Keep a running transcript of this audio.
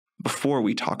before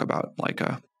we talk about like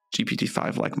a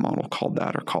GPT-5 like model called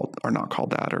that or not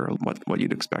called that, or what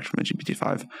you'd expect from a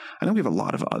GPT-5, I think we have a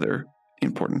lot of other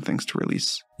important things to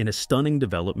release. In a stunning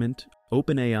development,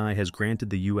 OpenAI has granted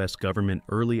the US government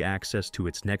early access to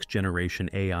its next-generation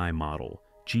AI model,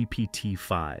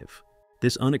 GPT-5.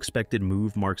 This unexpected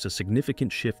move marks a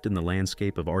significant shift in the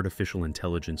landscape of artificial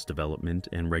intelligence development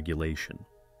and regulation.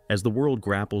 As the world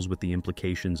grapples with the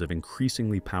implications of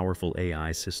increasingly powerful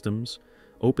AI systems,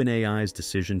 OpenAI's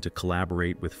decision to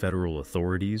collaborate with federal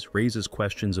authorities raises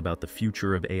questions about the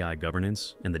future of AI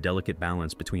governance and the delicate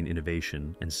balance between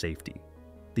innovation and safety.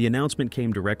 The announcement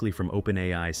came directly from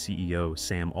OpenAI CEO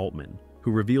Sam Altman,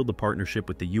 who revealed the partnership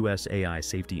with the US AI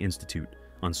Safety Institute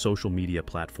on social media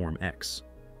platform X.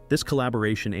 This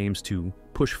collaboration aims to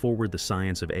push forward the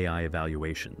science of AI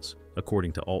evaluations,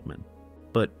 according to Altman.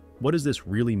 But what does this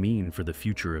really mean for the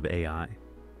future of AI?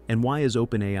 And why is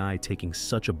OpenAI taking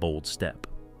such a bold step?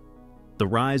 The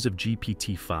rise of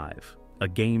GPT-5, a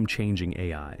game-changing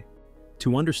AI.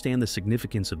 To understand the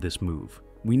significance of this move,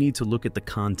 we need to look at the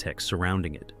context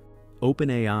surrounding it.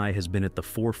 OpenAI has been at the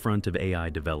forefront of AI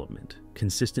development,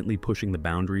 consistently pushing the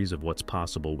boundaries of what's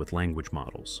possible with language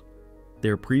models.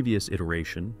 Their previous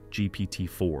iteration,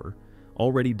 GPT-4,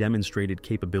 already demonstrated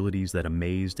capabilities that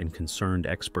amazed and concerned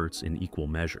experts in equal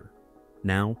measure.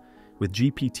 Now, with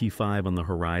GPT-5 on the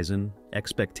horizon,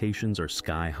 expectations are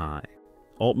sky-high.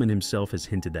 Altman himself has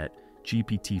hinted that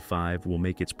GPT-5 will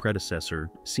make its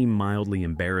predecessor seem mildly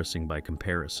embarrassing by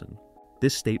comparison.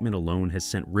 This statement alone has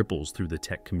sent ripples through the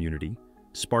tech community,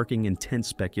 sparking intense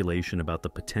speculation about the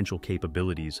potential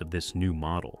capabilities of this new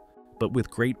model. But with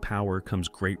great power comes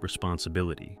great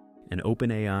responsibility, and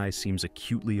OpenAI seems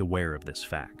acutely aware of this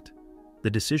fact. The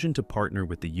decision to partner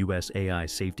with the US AI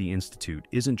Safety Institute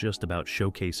isn't just about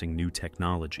showcasing new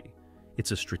technology.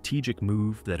 It's a strategic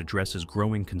move that addresses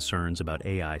growing concerns about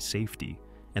AI safety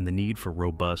and the need for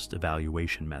robust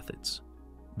evaluation methods.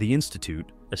 The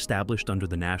institute, established under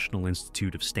the National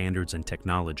Institute of Standards and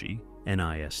Technology,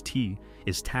 NIST,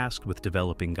 is tasked with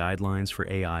developing guidelines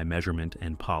for AI measurement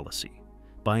and policy.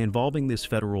 By involving this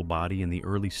federal body in the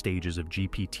early stages of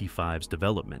GPT-5's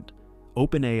development,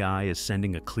 OpenAI is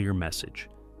sending a clear message.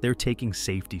 They're taking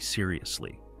safety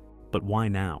seriously. But why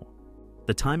now?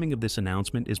 The timing of this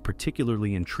announcement is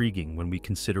particularly intriguing when we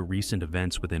consider recent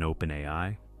events within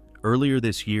OpenAI. Earlier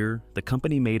this year, the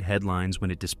company made headlines when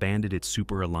it disbanded its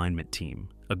Super Alignment Team,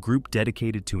 a group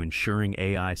dedicated to ensuring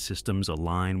AI systems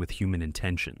align with human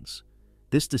intentions.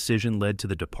 This decision led to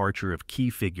the departure of key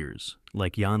figures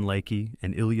like Jan Leike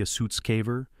and Ilya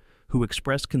Sutskever, who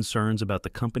expressed concerns about the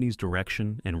company's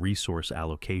direction and resource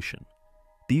allocation.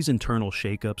 These internal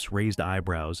shakeups raised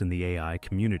eyebrows in the AI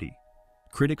community.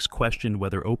 Critics questioned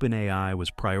whether OpenAI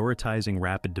was prioritizing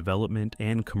rapid development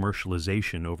and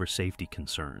commercialization over safety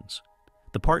concerns.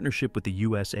 The partnership with the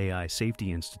US AI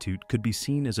Safety Institute could be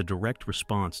seen as a direct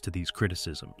response to these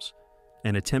criticisms,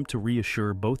 an attempt to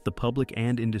reassure both the public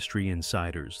and industry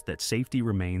insiders that safety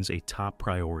remains a top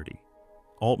priority.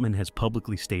 Altman has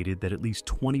publicly stated that at least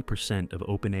 20% of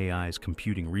OpenAI's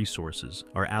computing resources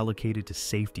are allocated to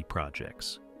safety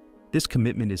projects. This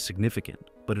commitment is significant,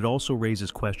 but it also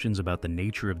raises questions about the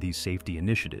nature of these safety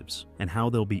initiatives and how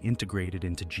they'll be integrated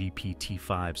into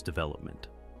GPT-5's development.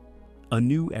 A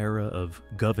new era of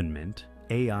government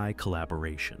AI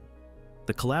collaboration.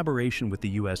 The collaboration with the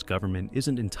US government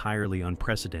isn't entirely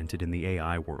unprecedented in the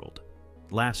AI world.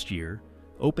 Last year,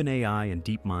 OpenAI and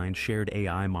DeepMind shared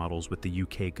AI models with the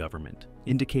UK government,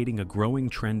 indicating a growing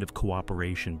trend of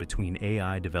cooperation between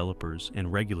AI developers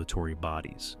and regulatory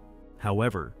bodies.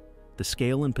 However, the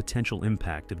scale and potential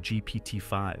impact of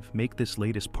GPT-5 make this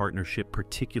latest partnership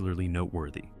particularly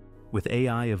noteworthy. With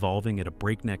AI evolving at a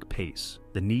breakneck pace,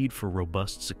 the need for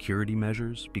robust security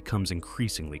measures becomes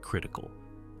increasingly critical.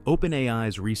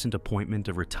 OpenAI's recent appointment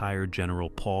of retired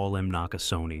General Paul M.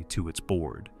 Nakasone to its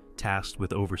board, tasked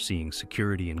with overseeing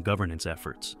security and governance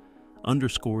efforts,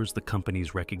 underscores the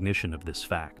company's recognition of this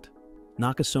fact.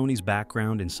 Nakasone's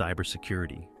background in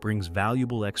cybersecurity brings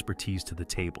valuable expertise to the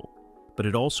table, but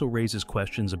it also raises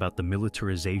questions about the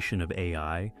militarization of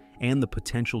AI and the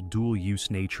potential dual-use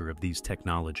nature of these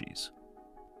technologies.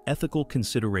 Ethical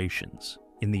considerations.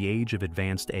 In the age of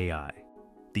advanced AI,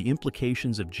 the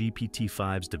implications of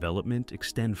GPT-5's development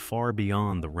extend far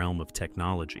beyond the realm of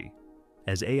technology.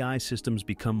 As AI systems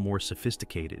become more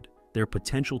sophisticated, their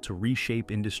potential to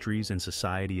reshape industries and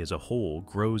society as a whole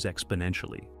grows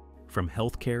exponentially. From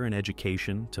healthcare and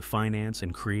education to finance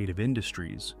and creative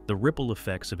industries, the ripple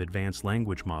effects of advanced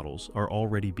language models are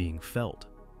already being felt.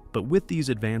 But with these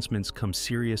advancements come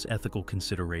serious ethical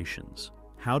considerations.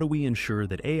 How do we ensure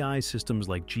that AI systems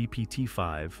like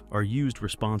GPT-5 are used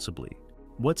responsibly?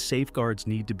 What safeguards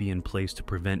need to be in place to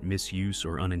prevent misuse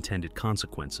or unintended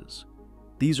consequences?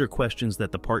 These are questions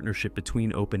that the partnership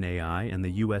between OpenAI and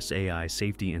the US AI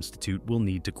Safety Institute will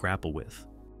need to grapple with.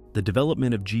 The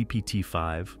development of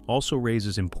GPT-5 also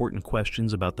raises important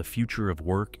questions about the future of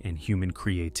work and human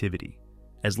creativity.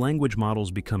 As language models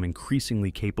become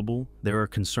increasingly capable, there are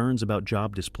concerns about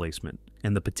job displacement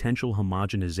and the potential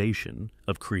homogenization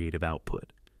of creative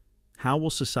output. How will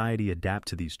society adapt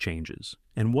to these changes,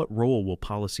 and what role will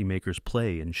policymakers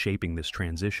play in shaping this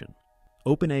transition?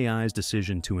 OpenAI's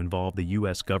decision to involve the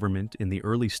US government in the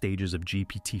early stages of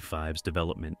GPT-5's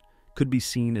development could be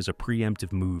seen as a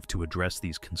preemptive move to address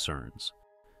these concerns.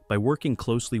 By working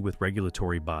closely with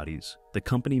regulatory bodies, the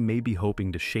company may be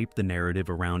hoping to shape the narrative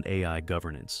around AI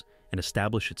governance and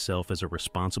establish itself as a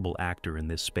responsible actor in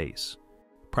this space.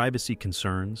 Privacy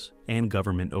concerns and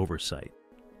government oversight.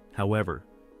 However,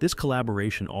 this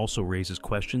collaboration also raises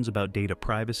questions about data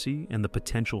privacy and the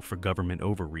potential for government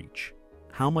overreach.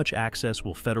 How much access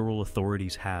will federal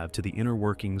authorities have to the inner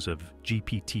workings of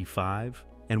GPT-5,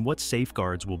 and what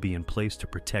safeguards will be in place to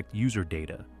protect user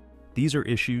data? These are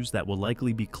issues that will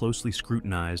likely be closely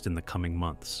scrutinized in the coming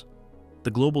months.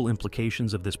 The global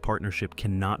implications of this partnership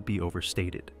cannot be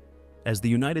overstated. As the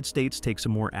United States takes a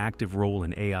more active role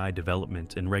in AI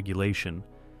development and regulation,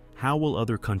 how will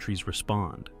other countries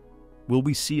respond? Will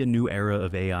we see a new era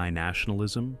of AI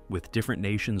nationalism, with different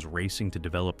nations racing to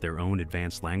develop their own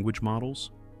advanced language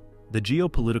models? The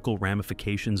geopolitical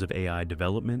ramifications of AI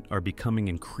development are becoming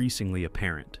increasingly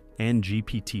apparent, and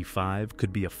GPT-5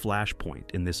 could be a flashpoint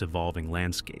in this evolving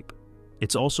landscape.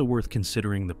 It's also worth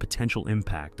considering the potential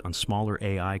impact on smaller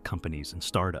AI companies and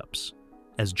startups.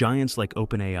 As giants like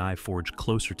OpenAI forge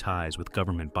closer ties with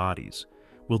government bodies,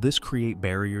 will this create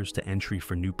barriers to entry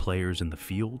for new players in the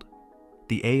field?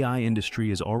 The AI industry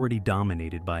is already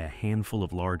dominated by a handful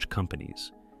of large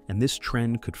companies, and this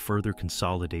trend could further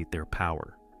consolidate their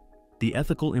power. The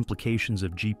ethical implications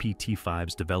of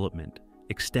GPT-5's development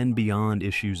extend beyond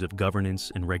issues of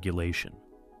governance and regulation.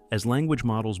 As language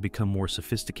models become more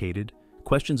sophisticated,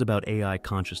 questions about AI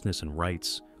consciousness and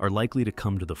rights are likely to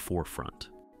come to the forefront.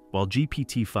 While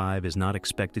GPT-5 is not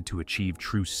expected to achieve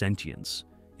true sentience,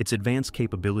 its advanced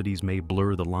capabilities may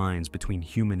blur the lines between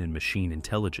human and machine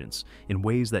intelligence in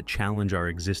ways that challenge our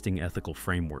existing ethical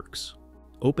frameworks.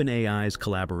 OpenAI's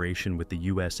collaboration with the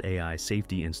US AI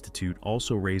Safety Institute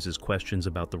also raises questions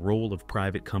about the role of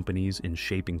private companies in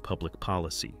shaping public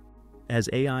policy. As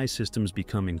AI systems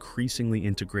become increasingly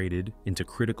integrated into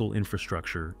critical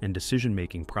infrastructure and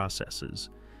decision-making processes,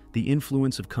 the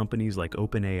influence of companies like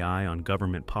OpenAI on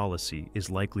government policy is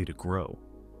likely to grow.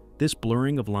 This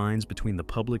blurring of lines between the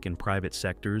public and private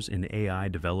sectors in AI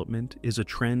development is a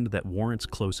trend that warrants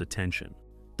close attention.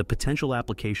 The potential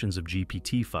applications of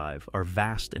GPT-5 are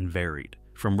vast and varied,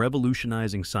 from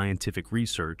revolutionizing scientific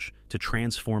research to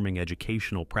transforming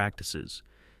educational practices.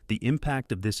 The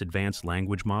impact of this advanced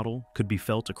language model could be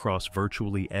felt across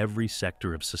virtually every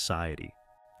sector of society.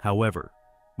 However,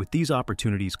 with these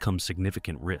opportunities come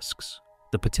significant risks.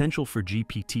 The potential for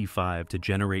GPT-5 to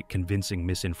generate convincing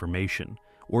misinformation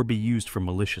or be used for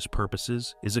malicious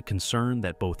purposes is a concern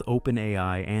that both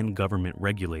OpenAI and government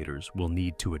regulators will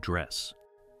need to address.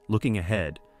 Looking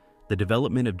ahead, the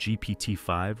development of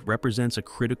GPT-5 represents a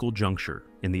critical juncture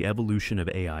in the evolution of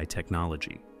AI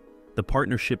technology. The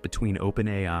partnership between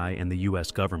OpenAI and the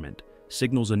US government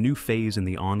signals a new phase in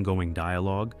the ongoing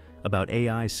dialogue about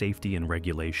AI safety and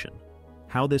regulation.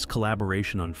 How this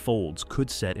collaboration unfolds could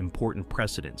set important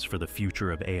precedents for the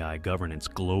future of AI governance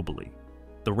globally.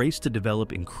 The race to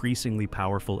develop increasingly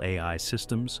powerful AI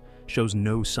systems shows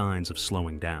no signs of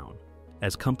slowing down.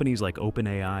 As companies like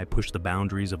OpenAI push the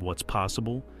boundaries of what's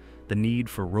possible, the need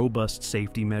for robust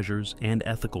safety measures and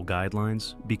ethical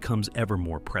guidelines becomes ever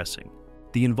more pressing.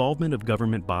 The involvement of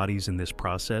government bodies in this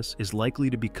process is likely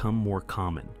to become more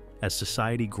common as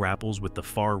society grapples with the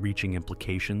far-reaching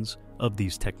implications of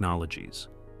these technologies.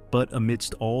 But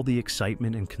amidst all the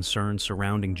excitement and concern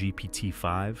surrounding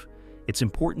GPT-5, it's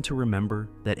important to remember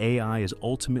that AI is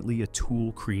ultimately a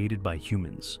tool created by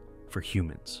humans, for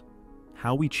humans.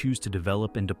 How we choose to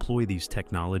develop and deploy these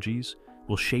technologies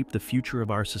will shape the future of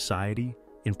our society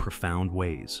in profound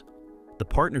ways. The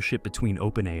partnership between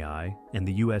OpenAI and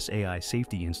the US AI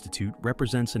Safety Institute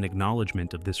represents an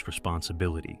acknowledgement of this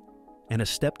responsibility and a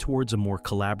step towards a more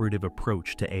collaborative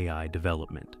approach to AI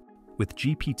development. With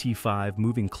GPT-5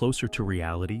 moving closer to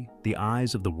reality, the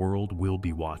eyes of the world will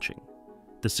be watching.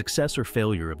 The success or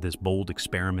failure of this bold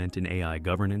experiment in AI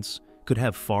governance could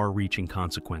have far-reaching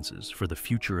consequences for the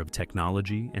future of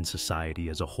technology and society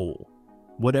as a whole.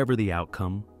 Whatever the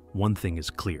outcome, one thing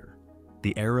is clear.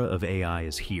 The era of AI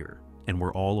is here, and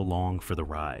we're all along for the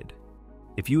ride.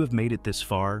 If you have made it this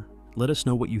far, let us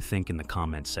know what you think in the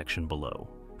comments section below.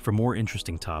 For more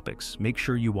interesting topics, make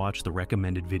sure you watch the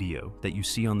recommended video that you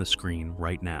see on the screen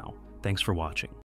right now. Thanks for watching.